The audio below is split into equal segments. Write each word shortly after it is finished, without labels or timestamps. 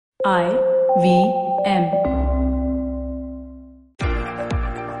IVM.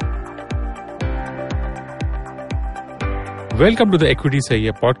 Welcome to the Equity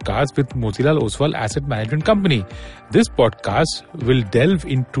Sahiya podcast with Motilal Oswal Asset Management Company. This podcast will delve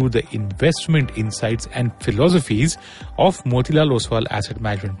into the investment insights and philosophies of Motilal Oswal Asset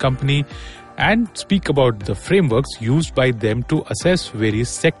Management Company and speak about the frameworks used by them to assess various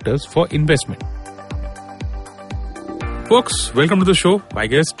sectors for investment. Folks, welcome to the show. My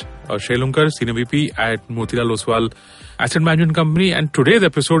guest, Shailunkar, Senior VP at Motilal Oswal Asset Management Company. And today's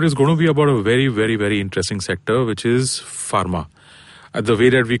episode is going to be about a very, very, very interesting sector, which is pharma. The way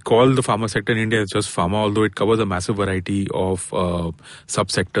that we call the pharma sector in India is just pharma, although it covers a massive variety of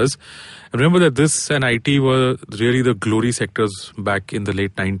subsectors. And remember that this and IT were really the glory sectors back in the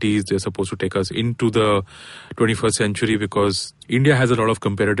late 90s. They're supposed to take us into the 21st century because India has a lot of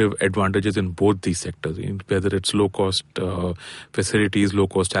comparative advantages in both these sectors, whether it's low-cost facilities,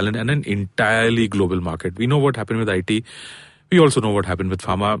 low-cost talent, and an entirely global market. We know what happened with IT. We also know what happened with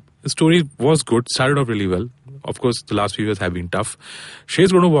pharma. The story was good, started off really well. Of course, the last few years have been tough.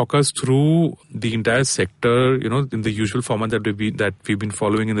 Shay's going to walk us through the entire sector, in the usual format that we've been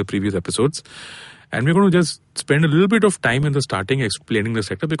following in the previous episodes. And we're going to just spend a little bit of time in the starting explaining the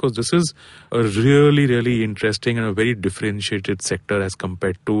sector because this is a really, really interesting and a very differentiated sector as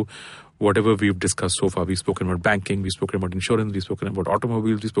compared to whatever we've discussed so far. We've spoken about banking, we've spoken about insurance, we've spoken about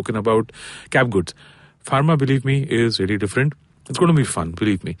automobiles, we've spoken about cap goods. Pharma, believe me, is really different. It's going to be fun,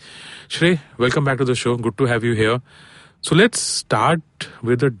 believe me. Shrey, welcome back to the show. Good to have you here. So let's start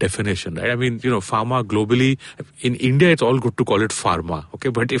with the definition, right? I mean, pharma globally, in India, it's all good to call it pharma, okay?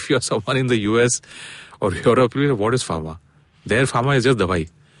 But if you're someone in the US or Europe, what is pharma? Their pharma is just dawai.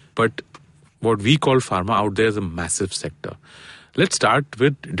 But what we call pharma out there is a massive sector. Let's start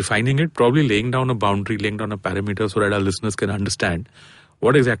with defining it, probably laying down a boundary, laying down a parameter so that our listeners can understand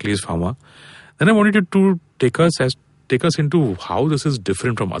what exactly is pharma. Then I wanted you to take us into how this is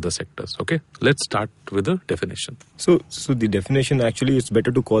different from other sectors. Okay, let's start with the definition. So the definition, actually, it's better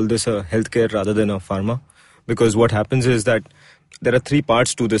to call this a healthcare rather than a pharma, because what happens is that there are three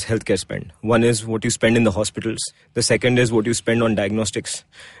parts to this healthcare spend. One is what you spend in the hospitals. The second is what you spend on diagnostics,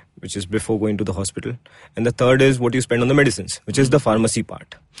 which is before going to the hospital. And the third is what you spend on the medicines, which is the pharmacy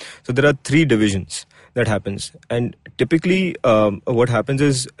part. So there are three divisions that happens. And typically what happens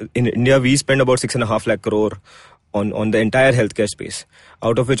is in India, we spend about 6.5 lakh crore on the entire healthcare space,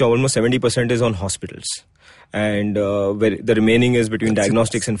 out of which almost 70% is on hospitals. And where the remaining is between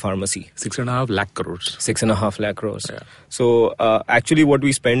diagnostics and pharmacy. 6.5 lakh crores. 6.5 lakh crores. Yeah. So actually what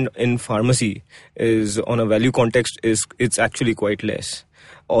we spend in pharmacy is on a value context it's actually quite less.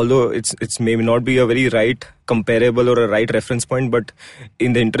 Although it's may not be a very right comparable or a right reference point, but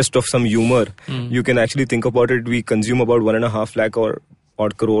in the interest of some humor, you can actually think about it. We consume about 1.5 lakh or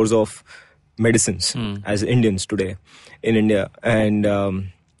odd crores of medicines as Indians today in India,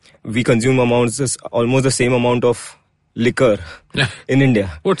 and we consume almost the same amount of liquor in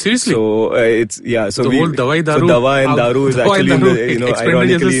India. What, seriously? So So the whole dawai daru, dawa and daru is actually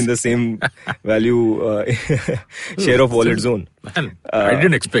ironically in the same value share of wallet zone. Man, I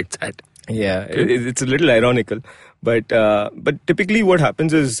didn't expect that. Yeah, it's a little ironical. But typically what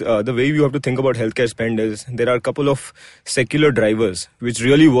happens is the way you have to think about healthcare spend is there are a couple of secular drivers which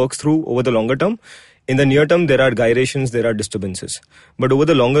really works through over the longer term. In the near term, there are gyrations, there are disturbances. But over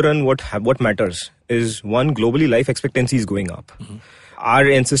the longer run, what matters is, one, globally life expectancy is going up. Mm-hmm. Our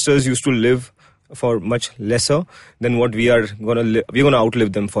ancestors used to live for much lesser than what we're going to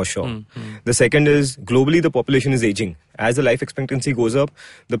outlive them for sure. Mm-hmm. The second is, globally the population is aging. As the life expectancy goes up,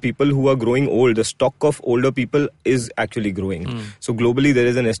 the people who are growing old, the stock of older people is actually growing. So globally there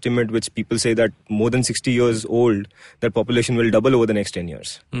is an estimate which people say that more than 60 years old, that population will double over the next 10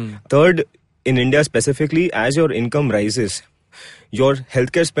 years. Third, in India specifically, as your income rises, your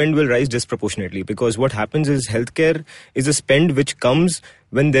healthcare spend will rise disproportionately, because what happens is healthcare is a spend which comes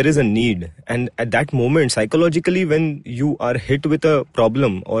when there is a need. And at that moment, psychologically, when you are hit with a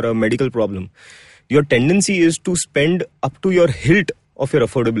problem or a medical problem, your tendency is to spend up to your hilt of your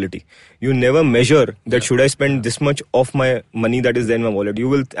affordability. You never measure that should I spend this much of my money that is there in my wallet. You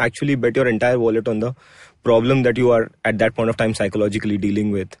will actually bet your entire wallet on the problem that you are at that point of time psychologically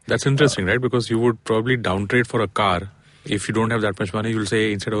dealing with. That's interesting, right? Because you would probably downtrade for a car. If you don't have that much money, you'll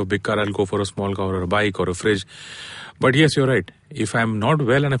say, instead of a big car, I'll go for a small car or a bike or a fridge. But yes, you're right. If I'm not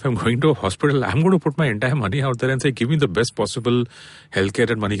well and if I'm going to a hospital, I'm going to put my entire money out there and say, give me the best possible healthcare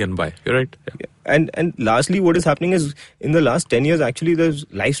that money can buy. You're right. Yeah. And lastly, what is happening is, in the last 10 years, actually, the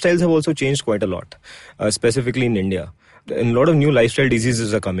lifestyles have also changed quite a lot, specifically in India. And a lot of new lifestyle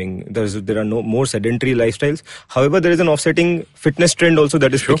diseases are coming. There are no more sedentary lifestyles. However, there is an offsetting fitness trend also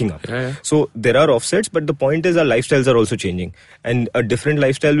that is picking up. Yeah. So there are offsets, but the point is our lifestyles are also changing. And a different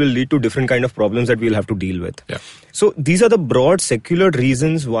lifestyle will lead to different kind of problems that we'll have to deal with. Yeah. So these are the broad secular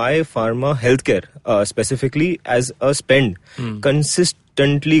reasons why pharma healthcare, specifically as a spend,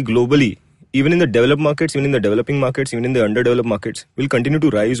 consistently globally, even in the developed markets, even in the developing markets, even in the underdeveloped markets, will continue to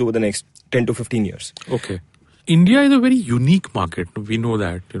rise over the next 10 to 15 years. Okay. India is a very unique market. We know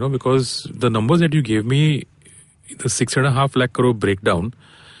that, because the numbers that you gave me, the 6.5 lakh crore breakdown,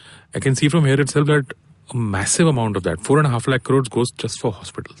 I can see from here itself that a massive amount of that, 4.5 lakh crores goes just for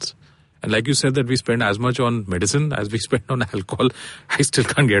hospitals. And like you said that we spend as much on medicine as we spend on alcohol. I still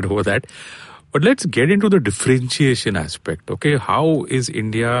can't get over that. But let's get into the differentiation aspect. Okay, how is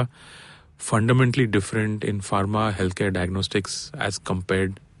India fundamentally different in pharma, healthcare, diagnostics as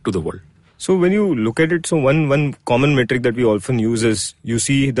compared to the world? So when you look at it, so one common metric that we often use is you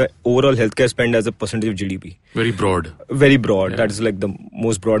see the overall healthcare spend as a percentage of GDP. Very broad. Very broad. Yeah. That is like the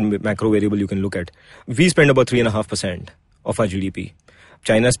most broad macro variable you can look at. We spend about 3.5% of our GDP.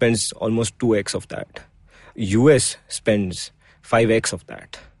 China spends almost 2x of that. US spends 5x of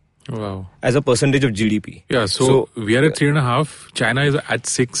that. Wow. As a percentage of GDP. Yeah, so we are at 3.5. China is at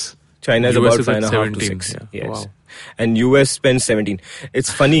 6. China is US about is at 5.5 to 17. 6. Yeah. Yes. Wow. And US spends 17.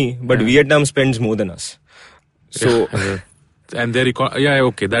 It's funny, but Vietnam spends more than us. So, and their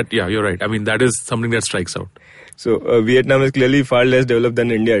you're right. I mean, that is something that strikes out. So Vietnam is clearly far less developed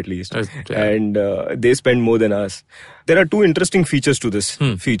than India, at least, and they spend more than us. There are two interesting features to this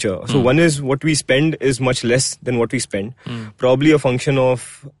feature. So one is what we spend is much less than what we spend, probably a function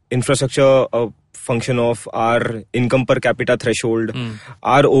of infrastructure, a function of our income per capita threshold,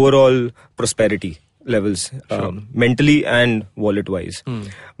 our overall prosperity levels, mentally and wallet wise.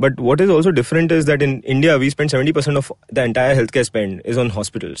 But what is also different is that in India we spend 70% of the entire healthcare spend is on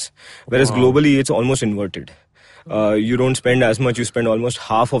hospitals, whereas globally it's almost inverted. You don't spend as much, you spend almost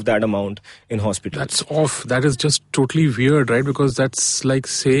half of that amount in hospitals. That's off. That is just totally weird, right? Because that's like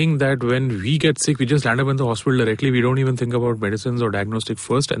saying that when we get sick, we just land up in the hospital directly. We don't even think about medicines or diagnostic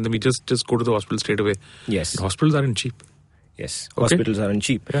first, and then we just go to the hospital straight away. Yes. And hospitals aren't cheap. Yes, hospitals aren't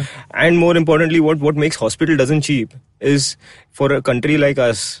cheap. Yeah. And more importantly, what makes hospital doesn't cheap is for a country like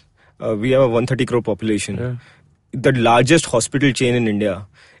us, we have a 130 crore population. Yeah. The largest hospital chain in India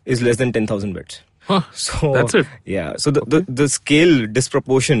is less than 10,000 beds. Huh, so that's it. Yeah. So the scale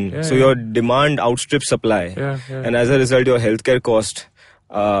disproportion. Yeah, your demand outstrips supply. Yeah. And as a result, your healthcare cost,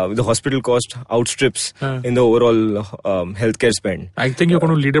 the hospital cost outstrips in the overall healthcare spend. I think you're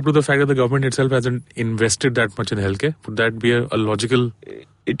going to lead up to the fact that the government itself hasn't invested that much in healthcare. Would that be a logical?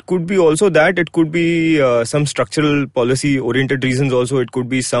 It could be also that. It could be some structural policy oriented reasons also. It could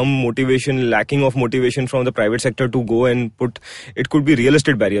be some lacking of motivation from the private sector to go and put. It could be real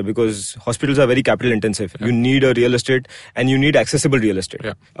estate barrier because hospitals are very capital intensive. You need a real estate and you need accessible real estate.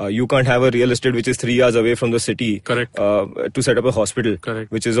 You can't have a real estate which is 3 hours away from the city. Correct. To set up a hospital.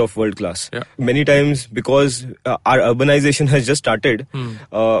 Correct. Which is of world class. Many times because our urbanization has just started,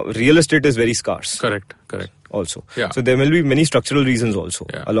 real estate is very scarce. Correct. Also. So there will be many structural reasons also,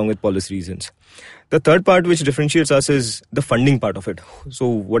 along with policy reasons. The third part which differentiates us is the funding part of it. So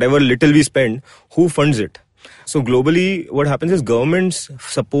whatever little we spend, who funds it? So globally, what happens is governments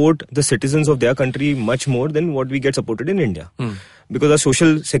support the citizens of their country much more than what we get supported in India. Because our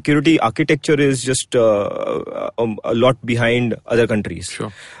social security architecture is just a lot behind other countries.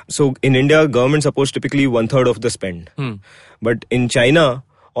 Sure. So in India, government supports typically 1/3 of the spend. But in China,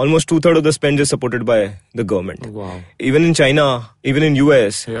 almost 2/3 of the spend is supported by the government. Wow. Even in China, even in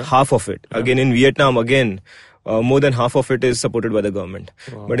US, half of it. Again, in Vietnam, more than half of it is supported by the government.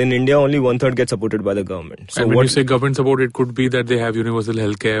 Wow. But in India, only 1/3 gets supported by the government. So and when you say government support, it could be that they have universal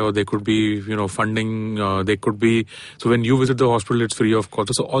healthcare, or they could be, funding. They could be. So when you visit the hospital, it's free of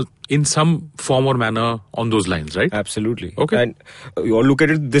cost. So in some form or manner on those lines, right? Absolutely. Okay. And you all look at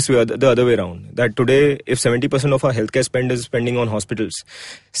it this way, the other way around. That today, if 70% of our healthcare spend is spending on hospitals,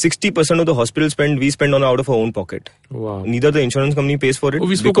 60% of the hospital spend we spend on out of our own pocket. Wow. Neither the insurance company pays for it.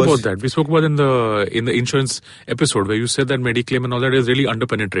 We spoke about that. We spoke about in the insurance episode where you said that Mediclaim and all that is really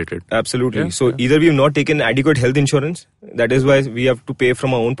underpenetrated. Absolutely. Either we have not taken adequate health insurance, that is why we have to pay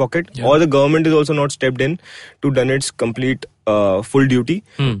from our own pocket, or the government is also not stepped in to done its complete full duty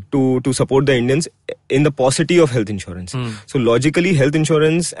to support the Indians in the paucity of health insurance. So logically, health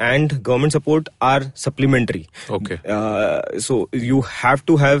insurance and government support are supplementary. Okay. So you have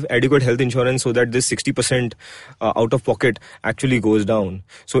to have adequate health insurance so that this 60% out of pocket actually goes down.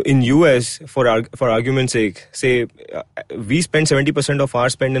 So in US, for argument's sake, say we spend 70% of our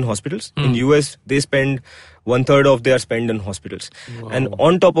spend in hospitals. In US, they spend 1/3 of their spend in hospitals. Wow. And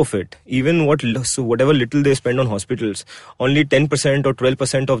on top of it, even whatever little they spend on hospitals, only 10% or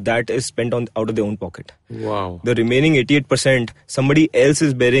 12% of that is spent out of their own pocket. Wow. The remaining 88%, somebody else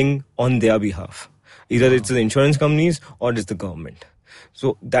is bearing on their behalf. Either it's the insurance companies or it's the government.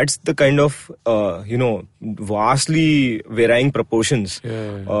 So that's the kind of, vastly varying proportions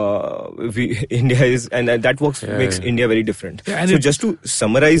India is, and that makes India very different. Yeah, so just to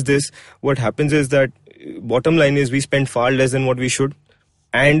summarize this, what happens is that bottom line is we spend far less than what we should,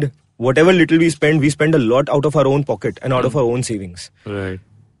 and whatever little we spend a lot out of our own pocket and out of our own savings. Right.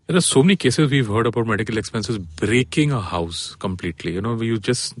 There are so many cases we've heard about medical expenses breaking a house completely.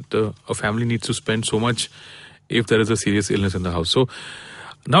 A family needs to spend so much if there is a serious illness in the house. So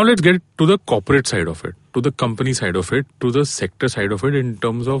now let's get to the corporate side of it, to the company side of it, to the sector side of it, in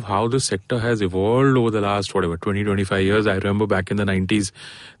terms of how the sector has evolved over the last, 20, 25 years. I remember back in the 90s,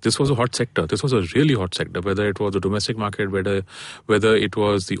 this was a hot sector. This was a really hot sector, whether it was the domestic market, whether it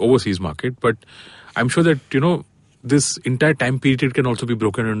was the overseas market. But I'm sure that, this entire time period can also be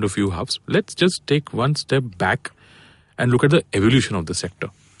broken into a few halves. Let's just take one step back and look at the evolution of the sector.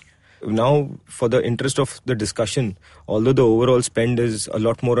 Now, for the interest of the discussion, although the overall spend is a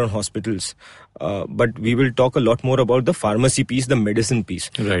lot more on hospitals, but we will talk a lot more about the pharmacy piece, the medicine piece,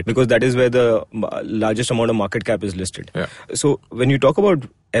 right? Because that is where the largest amount of market cap is listed. Yeah. So when you talk about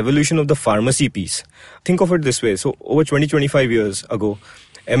evolution of the pharmacy piece, think of it this way. So over 20-25 years ago,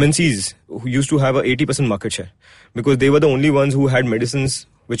 MNCs who used to have a 80% market share because they were the only ones who had medicines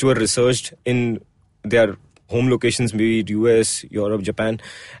which were researched in their home locations, maybe US, Europe, Japan,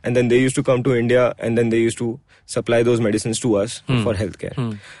 and then they used to come to India and then they used to supply those medicines to us for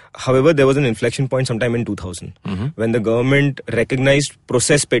healthcare. However, there was an inflection point sometime in 2000 when the government recognized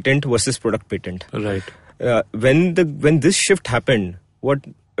process patent versus product patent. Right. When this shift happened,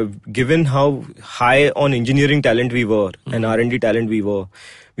 given how high on engineering talent we were and R&D talent we were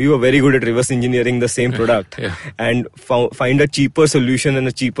very good at reverse engineering the same product and find a cheaper solution and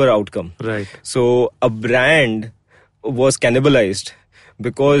a cheaper outcome. Right. So a brand was cannibalized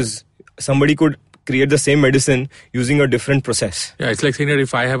because somebody could create the same medicine using a different process. Yeah, it's like saying that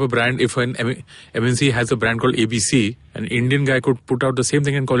if I have a brand, if an MNC has a brand called ABC, an Indian guy could put out the same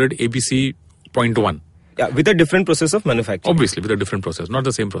thing and call it ABC 0.1. Yeah, with a different process of manufacturing. Obviously, with a different process, not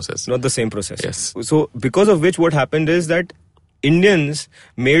the same process. Not the same process. Yes. So because of which what happened is that Indians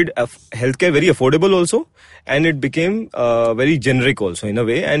made healthcare very affordable also, and it became very generic also in a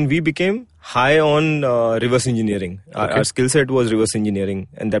way, and we became high on reverse engineering. Okay. Our skill set was reverse engineering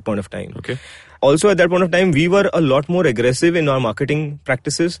at that point of time. Okay. Also at that point of time, we were a lot more aggressive in our marketing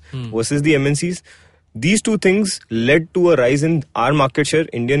practices versus the MNCs. These two things led to a rise in our market share,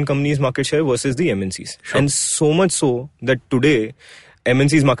 Indian companies' market share versus the MNCs. Sure. And so much so that today,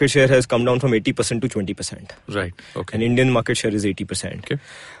 MNC's market share has come down from 80% to 20%. Right. Okay. And Indian market share is 80%. Okay.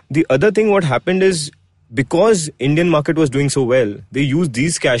 The other thing what happened is, because Indian market was doing so well, they used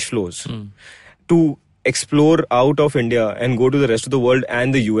these cash flows to explore out of India and go to the rest of the world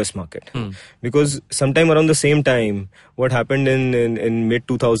and the US market. Because sometime around the same time, what happened in mid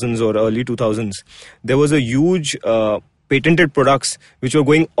 2000s or early 2000s, there was a huge patented products which were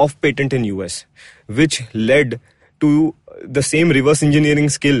going off patent in US, which led to the same reverse engineering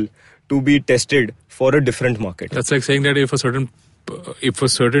skill to be tested for a different market. That's like saying that if a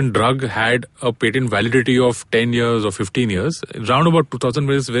certain drug had a patent validity of 10 years or 15 years, around about 2000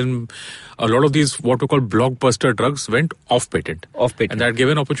 is when a lot of these what we call blockbuster drugs went off patent. Off patent. And that gave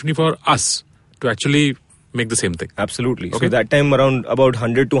an opportunity for us to actually make the same thing. Absolutely. Okay. So that time around about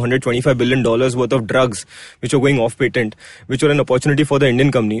 $100 to $125 billion worth of drugs which were going off patent, which were an opportunity for the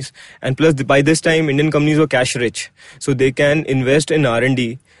Indian companies. And plus by this time, Indian companies were cash rich. So they can invest in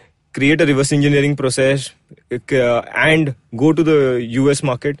R&D, create a reverse engineering process and go to the US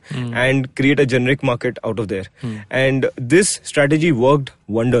market and create a generic market out of there. And this strategy worked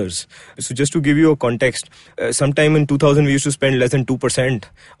wonders. So just to give you a context, sometime in 2000 we used to spend less than 2%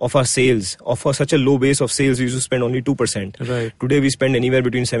 of our sales. Of such a low base of sales, we used to spend only 2%. Right. Today we spend anywhere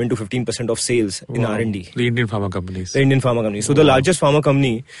between 7 to 15% of sales in R&D. The Indian pharma companies. The Indian pharma companies. So the largest pharma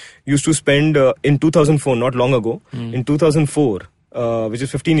company used to spend in 2004, not long ago, in 2004, which is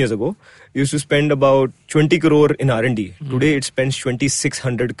 15 years ago, used to spend about 20 crore in R&D. Today it spends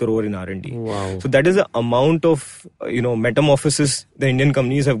 2,600 crore in R&D. Wow. So that is the amount of metamorphosis the Indian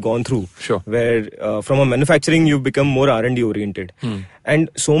companies have gone through. Sure. Where from a manufacturing you've become more R&D oriented, and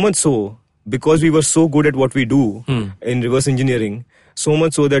so much so because we were so good at what we do in reverse engineering, so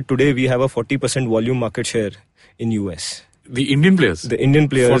much so that today we have a 40% volume market share in US. The Indian players? The Indian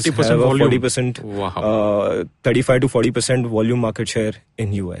players 40% have volume. a 40%, Wow. 35 to 40% volume market share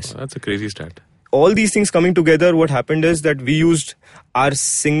in US. That's a crazy stat. All these things coming together, what happened is that we used our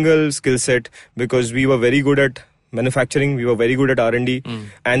single skill set because we were very good at manufacturing, we were very good at R&D,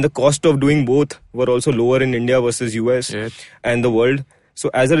 and the cost of doing both were also lower in India versus US and the world. So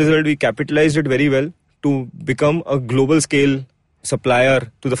as a result, we capitalized it very well to become a global scale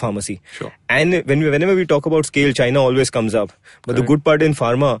supplier to the pharmacy. Sure. And whenever we talk about scale, China always comes up. But the good part in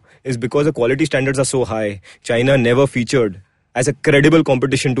pharma is because the quality standards are so high, China never featured as a credible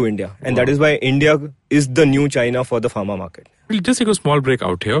competition to India. And that is why India is the new China for the pharma market. We'll just take a small break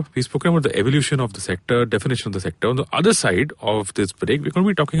out here. We've spoken about the evolution of the sector, definition of the sector. On the other side of this break, we're going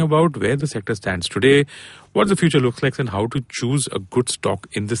to be talking about where the sector stands today, what the future looks like, and how to choose a good stock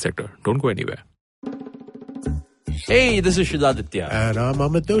in the sector. Don't go anywhere. Hey, this is Shudaditya. And I'm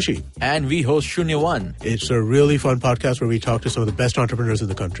Amit Doshi. And we host Shunya One. It's a really fun podcast where we talk to some of the best entrepreneurs in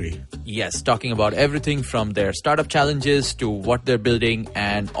the country. Yes, talking about everything from their startup challenges to what they're building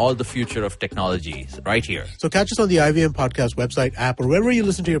and all the future of technologies right here. So catch us on the IVM Podcast website, app, or wherever you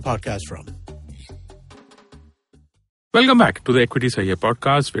listen to your podcast from. Welcome back to the Equity Sahiya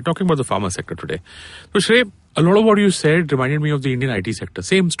podcast. We're talking about the pharma sector today. So Shrey, a lot of what you said reminded me of the Indian IT sector.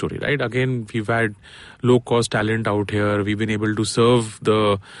 Same story, right? Again, we've had low-cost talent out here. We've been able to serve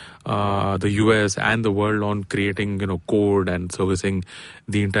the US and the world on creating, code and servicing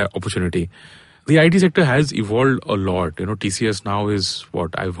the entire opportunity. The IT sector has evolved a lot. TCS now is what?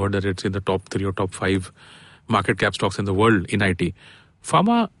 I've heard that it's in the top 3 or top 5 market cap stocks in the world in IT.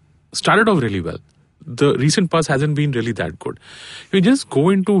 Pharma started off really well. The recent past hasn't been really that good. You just go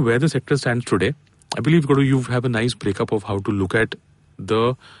into where the sector stands today. I believe, Guru, you have a nice breakup of how to look at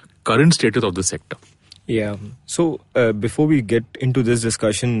the current status of the sector. Yeah. So before we get into this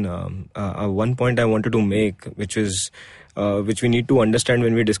discussion, one point I wanted to make, which we need to understand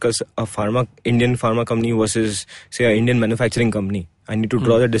when we discuss a Indian pharma company versus, say, an Indian manufacturing company. I need to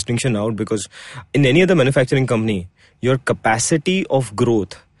draw the distinction out because in any other manufacturing company, your capacity of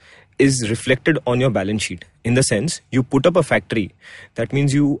growth is reflected on your balance sheet. In the sense, you put up a factory. That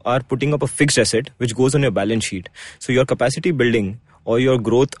means you are putting up a fixed asset which goes on your balance sheet. So your capacity building or your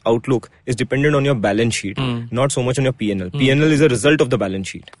growth outlook is dependent on your balance sheet, not so much on your P&L. P&L is a result of the balance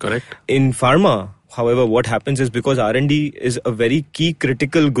sheet. Correct. In pharma, however, what happens is because R&D is a very key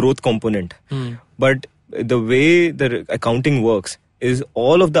critical growth component. But the way the accounting works is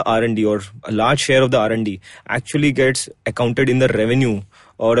all of the R&D or a large share of the R&D actually gets accounted in the revenue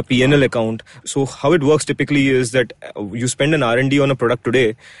or a P&L account. So how it works typically is that you spend an R&D on a product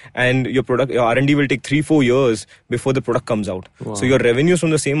today and your R&D will take 3-4 years before the product comes out. Wow. So your revenues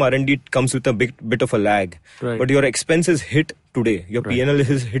from the same R&D comes with a bit of a lag. Right. But your expenses hit today. Your P&L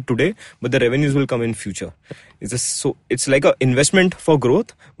is hit today, but the revenues will come in future. It's like an investment for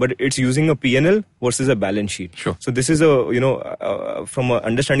growth, but it's using a P&L versus a balance sheet. Sure. So this is from an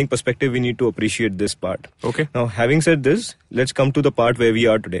understanding perspective, we need to appreciate this part. Okay. Now, having said this, let's come to the part where we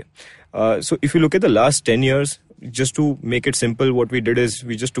are today. So if you look at the last 10 years, just to make it simple, what we did is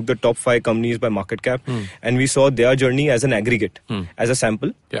we just took the top 5 companies by market cap and we saw their journey as an aggregate, as a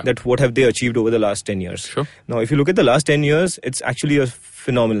sample, that what have they achieved over the last 10 years. Sure. Now, if you look at the last 10 years, it's actually a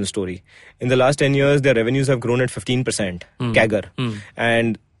phenomenal story. In the last 10 years, their revenues have grown at 15% CAGR.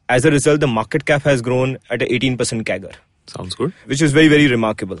 And as a result, the market cap has grown at an 18% CAGR. Sounds good. Which is very, very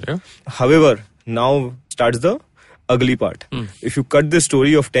remarkable. Yeah. However, now starts the ugly part. If you cut this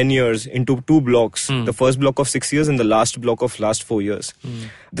story of 10 years into 2 blocks, the first block of 6 years and the last block of last 4 years,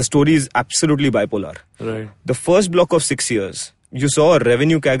 the story is absolutely bipolar. Right. The first block of 6 years, you saw a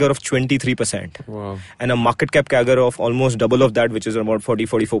revenue CAGR of 23%. Wow. And a market cap CAGR of almost double of that, which is about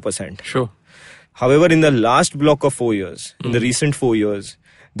 40-44%. Sure. However, in the last block of 4 years, in the recent 4 years,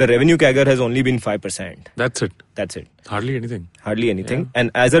 the revenue CAGR has only been 5%. That's it. Hardly anything. Yeah.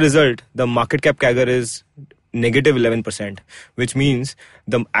 And as a result, the market cap CAGR is negative 11%, which means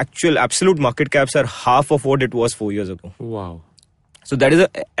the actual absolute market caps are half of what it was 4 years ago. Wow. So that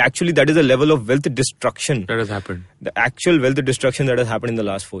is a level of wealth destruction. That has happened. The actual wealth destruction that has happened in the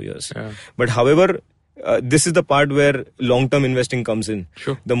last 4 years. Yeah. But however, this is the part where long-term investing comes in.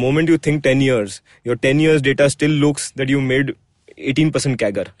 Sure. The moment you think 10 years, your 10 years data still looks that you made 18%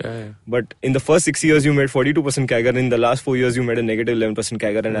 CAGR. Yeah. But in the first 6 years, you made 42% CAGR. In the last 4 years, you made a negative 11%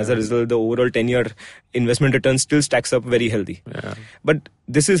 CAGR. And as a result, the overall 10-year investment return still stacks up very healthy. Yeah. But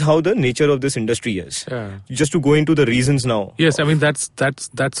this is how the nature of this industry is. Yeah. Just to go into the reasons now. Yes, I mean, that's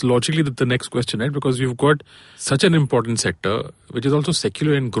logically the next question, right? Because you've got such an important sector, which is also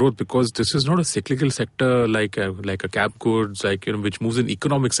secular in growth, because this is not a cyclical sector like a cap goods, which moves in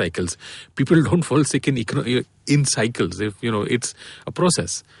economic cycles. People don't fall sick in cycles. It's a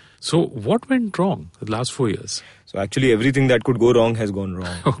process. So what went wrong the last 4 years? So actually everything that could go wrong has gone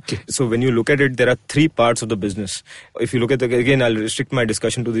wrong. Okay. So when you look at it, there are 3 parts of the business. If you look at again, I'll restrict my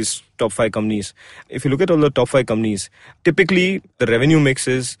discussion to these top 5 companies. If you look at all the top 5 companies, typically the revenue mix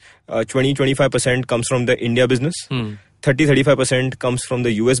is 20-25% comes from the India business. 30-35% comes from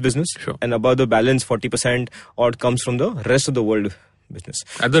the US business. Sure. And about the balance 40% odd comes from the rest of the world business.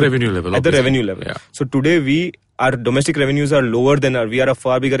 At the revenue level. At the revenue level. Yeah. So today our domestic revenues are lower than we are a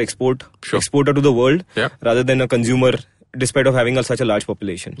far bigger exporter to the world rather than a consumer, despite of having such a large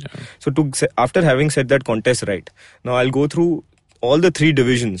population. Yeah. So after having said that context right, now I'll go through all the 3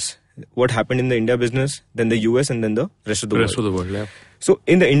 divisions, what happened in the India business, then the US and then the rest of the world. Yeah. So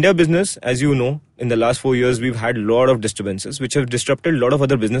in the India business, as you know, in the last 4 years, we've had a lot of disturbances which have disrupted a lot of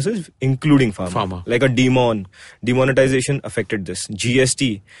other businesses, including pharma. Like a demonetization affected this.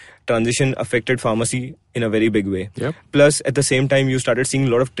 GST transition affected pharmacy in a very big way. Yep. Plus, at the same time, you started seeing a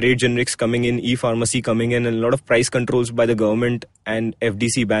lot of trade generics coming in, e-pharmacy coming in, and a lot of price controls by the government and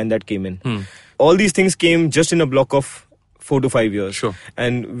FDC ban that came in. All these things came just in a block of 4 to 5 years. Sure.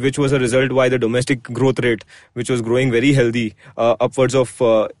 And which was a result why the domestic growth rate, which was growing very healthy, upwards of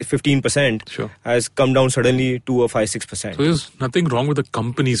 15%, has come down suddenly to a 5-6%. So there's nothing wrong with the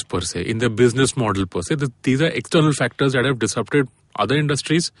companies per se, in their business model per se. These are external factors that have disrupted other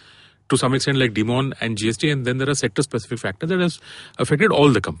industries to some extent, like Demon and GST, and then there are sector-specific factors that has affected all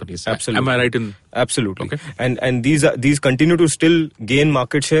the companies. Absolutely. Am I right in? Absolutely. Okay. And these continue to still gain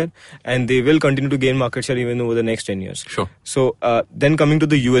market share, and they will continue to gain market share even over the next 10 years. Sure. So then coming to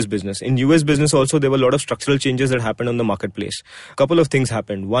the US business. In US business also, there were a lot of structural changes that happened on the marketplace. A couple of things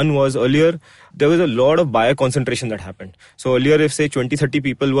happened. One was earlier, there was a lot of buyer concentration that happened. So earlier, if say 20-30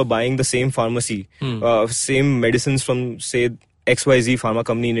 people were buying the same pharmacy, same medicines from say XYZ pharma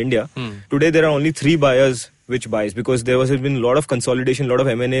company in India. Today there are only 3 buyers which buys, because there has been a lot of consolidation, a lot of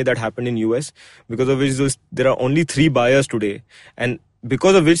M&A that happened in US, because of which there are only 3 buyers today, and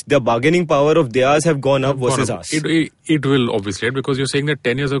because of which the bargaining power of theirs have gone up versus us. It will obviously, right? Because you're saying that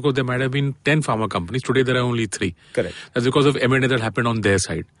 10 years ago there might have been 10 pharma companies. Today there are only 3. Correct. That's because of M&A that happened on their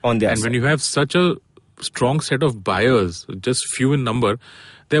side. And when you have such a strong set of buyers, just few in number,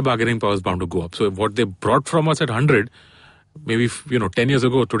 their bargaining power is bound to go up. So what they brought from us at 100, maybe 10 years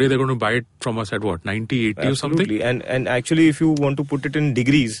ago, today they're going to buy it from us at what, 90, 80 or something? And actually, if you want to put it in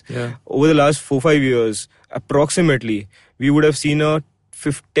degrees, over the last 4-5 years, approximately, we would have seen a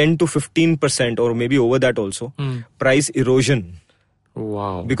 10 to 15% or maybe over that also, price erosion.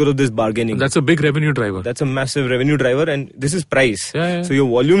 Wow. Because of this bargaining. That's a big revenue driver. That's a massive revenue driver, and this is price. Yeah. So your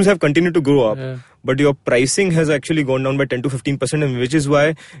volumes have continued to grow up, but your pricing has actually gone down by 10 to 15%, and which is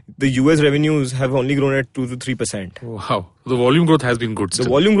why the US revenues have only grown at 2 to 3%. Wow. The volume growth has been good still. The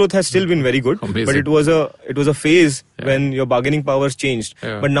volume growth has still been very good. Amazing. But it was a phase when your bargaining powers changed.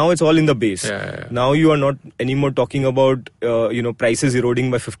 But now it's all in the base. Now you are not anymore talking about prices eroding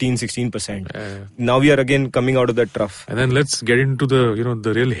by 15-16%. Now we are again coming out of that trough. And then let's get into the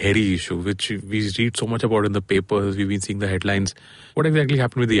real hairy issue, which we read so much about in the papers. We've been seeing the headlines. What exactly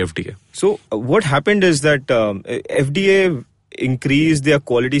happened with the FDA? So what happened is that FDA increased their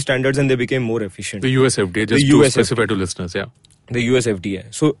quality standards and they became more efficient. The US FDA, just to specify to listeners, The US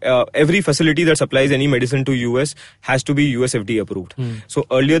FDA. So every facility that supplies any medicine to US has to be US FDA approved. So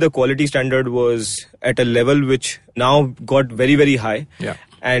earlier the quality standard was at a level which now got very, very high.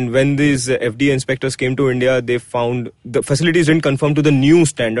 And when these FDA inspectors came to India, they found the facilities didn't conform to the new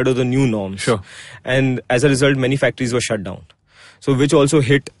standard or the new norms. And as a result, many factories were shut down. So which also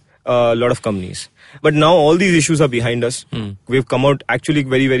hit a lot of companies. But now all these issues are behind us. We've come out actually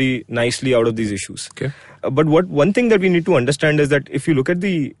very, very nicely out of these issues. Okay. But one thing that we need to understand is that if you look at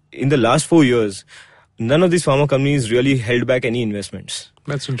in the last 4 years, none of these pharma companies really held back any investments.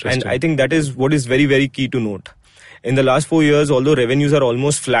 That's interesting. And I think that is what is very, very key to note. In the last 4 years, although revenues are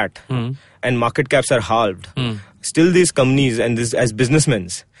almost flat and market caps are halved, still these companies and as businessmen,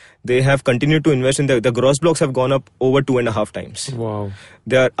 they have continued to invest in the gross blocks have gone up over 2.5 times. Wow.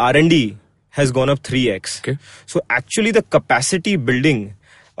 Their R&D has gone up 3x. Okay. So actually the capacity building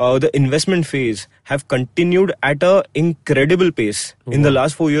the investment phase have continued at a incredible pace in the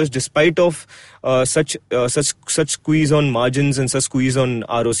last 4 years, despite of such squeeze on margins and such squeeze on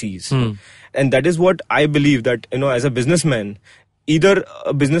ROCs. And that is what I believe, that as a businessman, either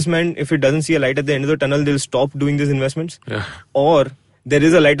a businessman, if it doesn't see a light at the end of the tunnel, they'll stop doing these investments, or there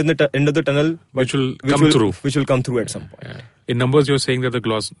is a light in the end of the tunnel which will come through at some point. Yeah. In numbers, you're saying that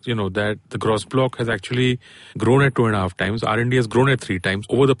the gross block has actually grown at 2.5 times. R&D has grown at 3 times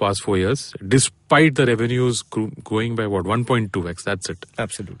over the past 4 years, despite the revenues going by 1.2x. That's it.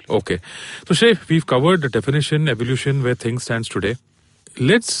 Absolutely. Okay. So Shrey, we've covered the definition, evolution, where things stands today.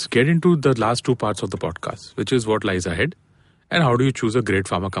 Let's get into the last 2 parts of the podcast, which is what lies ahead. And how do you choose a great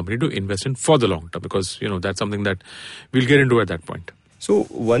pharma company to invest in for the long term? Because, that's something that we'll get into at that point. So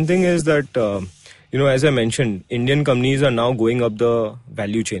one thing is that, as I mentioned, Indian companies are now going up the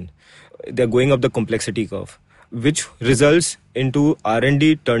value chain. They're going up the complexity curve, which results into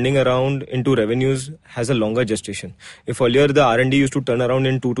R&D turning around into revenues has a longer gestation. If earlier the R&D used to turn around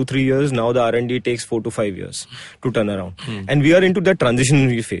in 2 to 3 years, now the R&D takes 4 to 5 years to turn around. And we are into that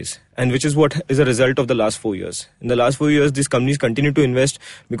transitionary phase, and which is what is a result of the last 4 years. In the last 4 years, these companies continue to invest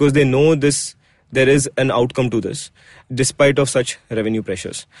because they know there is an outcome to this, despite of such revenue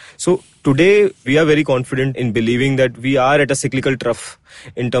pressures. So today we are very confident in believing that we are at a cyclical trough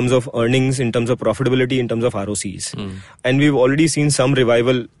in terms of earnings, in terms of profitability, in terms of ROCs. And we've already seen some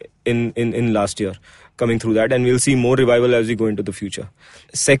revival in last year coming through that, and we'll see more revival as we go into the future.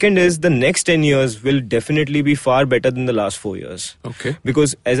 Second is, the next 10 years will definitely be far better than the last 4 years. Okay.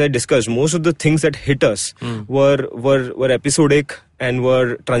 Because as I discussed, most of the things that hit us were episodic and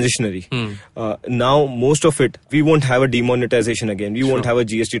were transitionary. Now, most of it, we won't have a demonetization again. We won't have a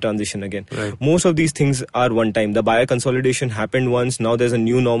GST transition again. Right. Most of these things are one time. The buyer consolidation happened once. Now there's a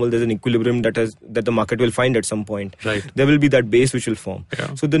new normal. There's an equilibrium that the market will find at some point. Right. There will be that base which will form.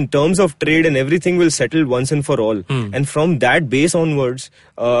 Yeah. So the terms of trade and everything will settle once and for all. And from that base onwards,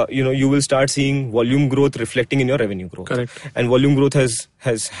 you will start seeing volume growth reflecting in your revenue growth. Correct. And volume growth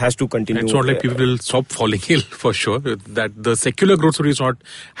has to continue. It's not like people will stop falling ill, for sure. That the secular growth story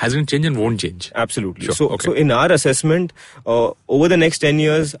hasn't changed and won't change. Absolutely. Sure. So in our assessment, over the next 10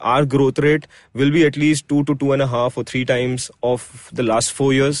 years, our growth rate will be at least 2 to 2.5 or 3 times of the last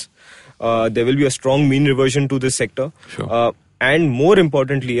 4 years. There will be a strong mean reversion to this sector. Sure. And more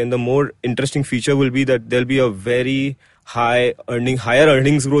importantly, and the more interesting feature will be that there'll be a very higher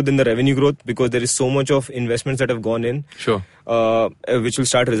earnings growth than the revenue growth, because there is so much of investments that have gone in. Sure. Which will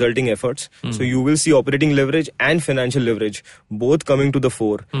start resulting efforts. So you will see operating leverage and financial leverage both coming to the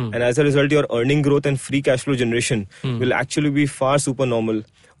fore. And as a result, your earning growth and free cash flow generation will actually be far supernormal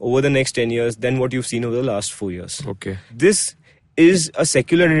over the next 10 years than what you've seen over the last 4 years. Okay. This is a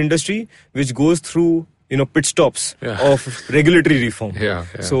secular industry which goes through pit stops of regulatory reform. Yeah.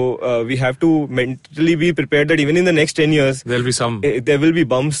 So we have to mentally be prepared that even in the next 10 years, there will be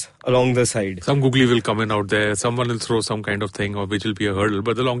bumps along the side. Some googly will come in out there. Someone will throw some kind of thing, or which will be a hurdle.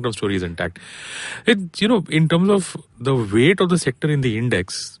 But the long-term story is intact. In terms of the weight of the sector in the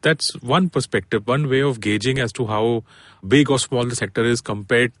index, that's one perspective, one way of gauging as to how big or small the sector is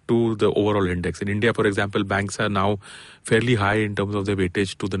compared to the overall index. In India, for example, banks are now fairly high in terms of their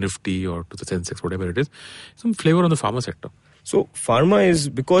weightage to the Nifty or to the Sensex, whatever it is. Some flavor on the pharma sector. So pharma is,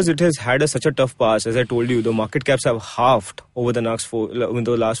 because it has had such a tough past, as I told you, the market caps have halved over the last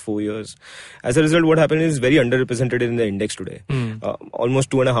 4 years. As a result, what happened is very underrepresented in the index today.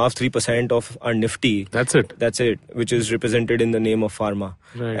 Almost 2.5-3% of our Nifty. That's it. Which is represented in the name of pharma.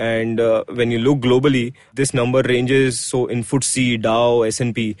 Right. And when you look globally, this number ranges. So in FTSE, Dow,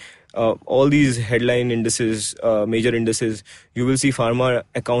 S&P, all these headline indices, major indices, you will see pharma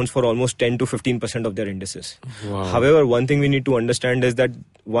accounts for almost 10 to 15% of their indices. Wow. However, one thing we need to understand is that,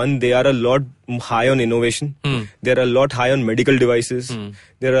 one, they are a lot high on innovation. They are a lot high on medical devices.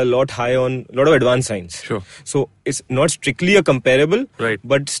 They are a lot high on a lot of advanced science. Sure. So it's not strictly a comparable, right,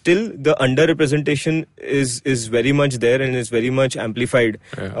 but still the underrepresentation is very much there and is very much amplified,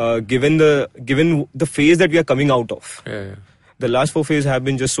 given the phase that we are coming out of. Yeah. The last 4 phases have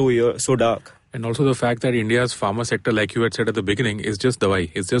been just so dark. And also the fact that India's pharma sector, like you had said at the beginning, is just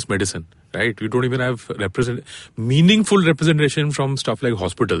dawai, it's just medicine, right? We don't even have meaningful representation from stuff like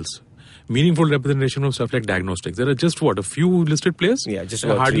hospitals, meaningful representation from stuff like diagnostics. There are just a few listed players? Yeah, just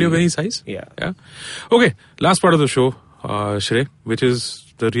hardly of any size? Yeah. Okay, last part of the show, Shrey, which is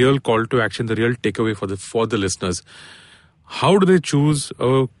the real call to action, the real takeaway for the listeners. How do they choose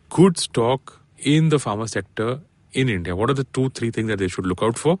a good stock in the pharma sector in India? What are the 2-3 things that they should look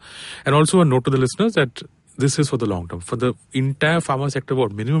out for? And also a note to the listeners that this is for the long term. For the entire pharma sector,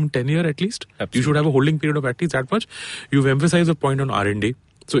 minimum 10 years at least? Absolutely. You should have a holding period of at least that much. You've emphasized the point on R&D.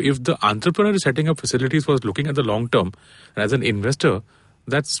 So if the entrepreneur is setting up facilities for looking at the long term, and as an investor,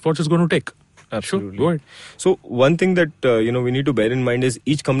 that's what it's going to take. Absolutely. Sure, go ahead. So one thing that we need to bear in mind is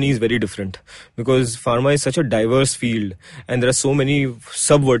each company is very different, because pharma is such a diverse field and there are so many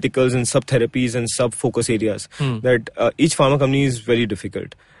sub verticals and sub therapies and sub focus areas that each pharma company is very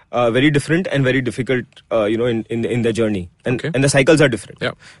difficult. Very different and very difficult, in their journey, and the cycles are different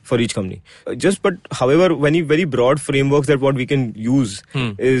for each company. But however, very broad frameworks that what we can use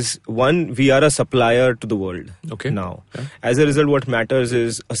is, one, we are a supplier to the world now. As a result, what matters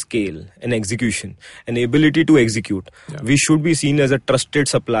is a scale, an execution, an ability to execute. We should be seen as a trusted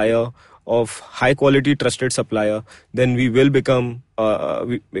supplier, of high quality trusted supplier. Then we will become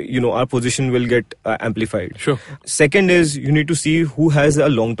our position will get amplified. Sure. Second is, you need to see who has a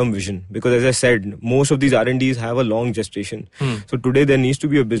long-term vision, because as I said, most of these R&Ds have a long gestation. So today there needs to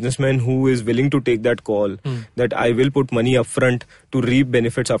be a businessman who is willing to take that call, that I will put money upfront to reap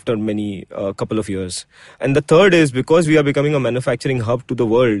benefits after many couple of years. And the third is, because we are becoming a manufacturing hub to the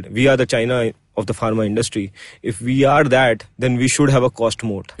world, we are the China of the pharma industry. If we are that, then we should have a cost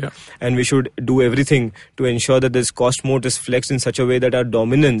moat, and we should do everything to ensure that this cost moat is flexed in such a way that our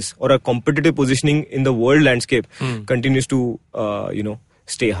dominance or our competitive positioning in the world landscape continues to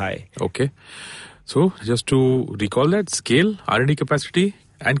stay high. Okay. So just to recall that, scale, R&D capacity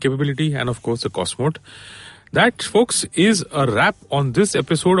and capability, and of course the cost moat. That, folks, is a wrap on this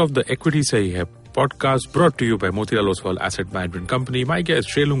episode of the Equity Sahi Hai podcast, brought to you by Motilal Oswal Asset Management Company. My guest,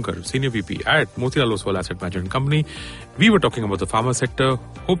 Shailunker, Senior VP at Motilal Oswal Asset Management Company. We were talking about the pharma sector.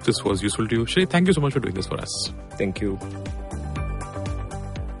 Hope this was useful to you. Shay, thank you so much for doing this for us. Thank you.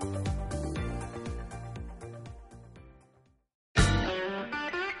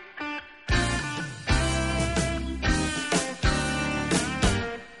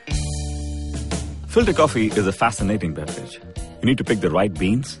 Filter coffee is a fascinating beverage. You need to pick the right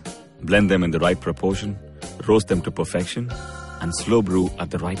beans, blend them in the right proportion, roast them to perfection, and slow brew at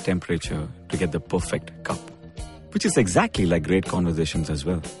the right temperature to get the perfect cup. Which is exactly like great conversations as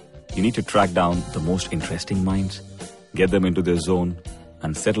well. You need to track down the most interesting minds, get them into their zone,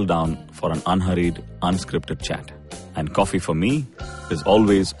 and settle down for an unhurried, unscripted chat. And coffee for me is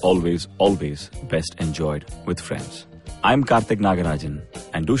always, always, always best enjoyed with friends. I'm Karthik Nagarajan,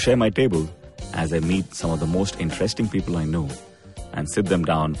 and do share my table as I meet some of the most interesting people I know and sit them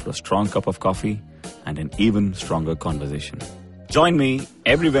down for a strong cup of coffee and an even stronger conversation. Join me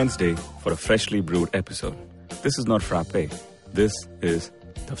every Wednesday for a freshly brewed episode. This is not frappe. This is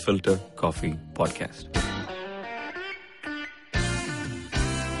the Filter Coffee Podcast.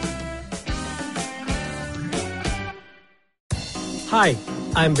 Hi,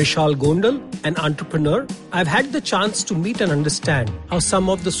 I'm Vishal Gondal, an entrepreneur. I've had the chance to meet and understand how some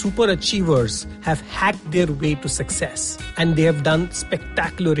of the super achievers have hacked their way to success, and they have done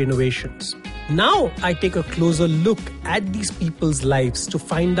spectacular innovations. Now I take a closer look at these people's lives to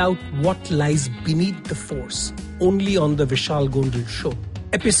find out what lies beneath the force, only on the Vishal Gondal Show.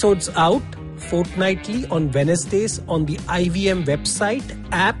 Episodes out fortnightly on Wednesdays on the IVM website,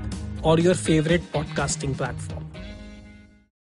 app, or your favorite podcasting platform.